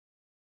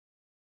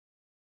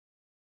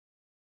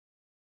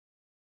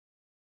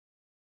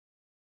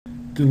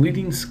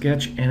Deleting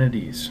sketch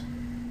entities.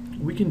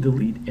 We can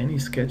delete any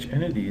sketch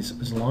entities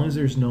as long as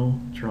there's no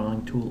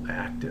drawing tool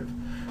active.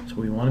 So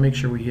we want to make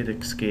sure we hit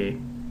escape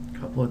a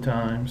couple of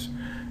times,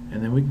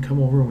 and then we can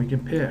come over and we can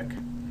pick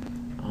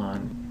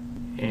on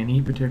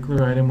any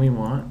particular item we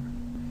want,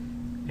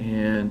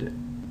 and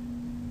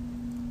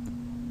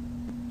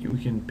we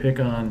can pick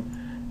on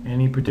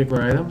any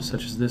particular item,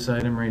 such as this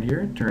item right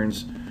here. It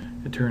turns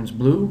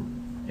blue,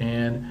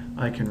 and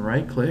I can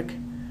right click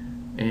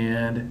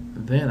and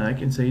then I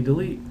can say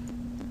delete,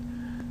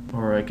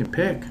 or I can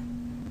pick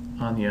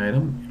on the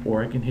item,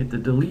 or I can hit the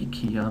delete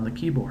key on the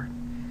keyboard.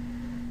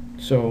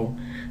 So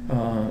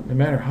no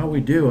matter how we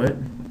do it,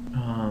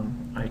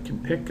 I can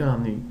pick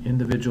on the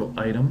individual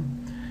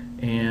item,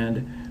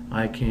 and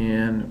I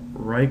can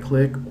right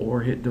click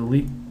or hit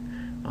delete,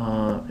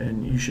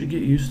 and you should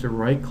get used to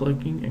right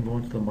clicking and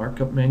going to the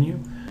markup menu.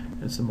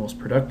 It's the most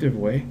productive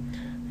way.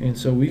 And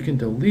so we can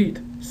delete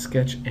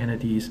sketch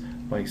entities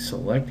by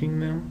selecting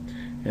them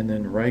and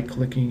then right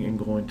clicking and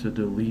going to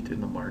delete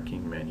in the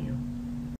marking menu.